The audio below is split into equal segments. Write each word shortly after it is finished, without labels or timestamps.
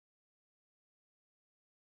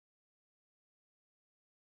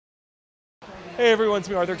Hey everyone, it's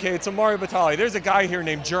me, Arthur Kade. So Mario Batali, there's a guy here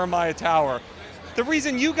named Jeremiah Tower. The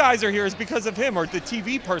reason you guys are here is because of him, or the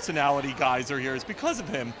TV personality guys are here is because of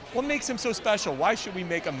him. What makes him so special? Why should we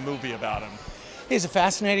make a movie about him? He's a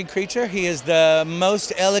fascinating creature. He is the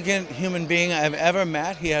most elegant human being I've ever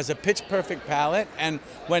met. He has a pitch-perfect palate, and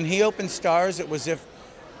when he opened stars, it was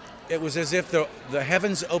as if the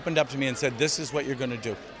heavens opened up to me and said, "This is what you're going to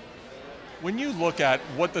do." When you look at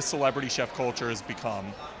what the celebrity chef culture has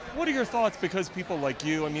become, what are your thoughts? Because people like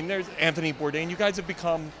you, I mean, there's Anthony Bourdain, you guys have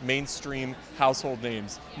become mainstream household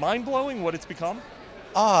names. Mind-blowing what it's become?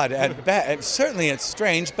 Odd at best. Certainly it's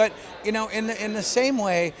strange, but you know, in the same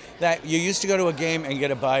way that you used to go to a game and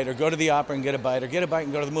get a bite, or go to the opera and get a bite, or get a bite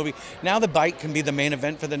and go to the movie, now the bite can be the main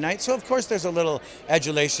event for the night. So of course there's a little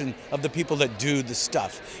adulation of the people that do the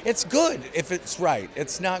stuff. It's good if it's right.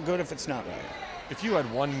 It's not good if it's not right. If you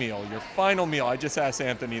had one meal, your final meal, I just asked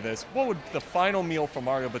Anthony this, what would the final meal for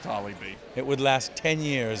Mario Batali be? It would last 10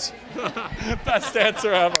 years. Best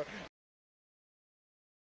answer ever.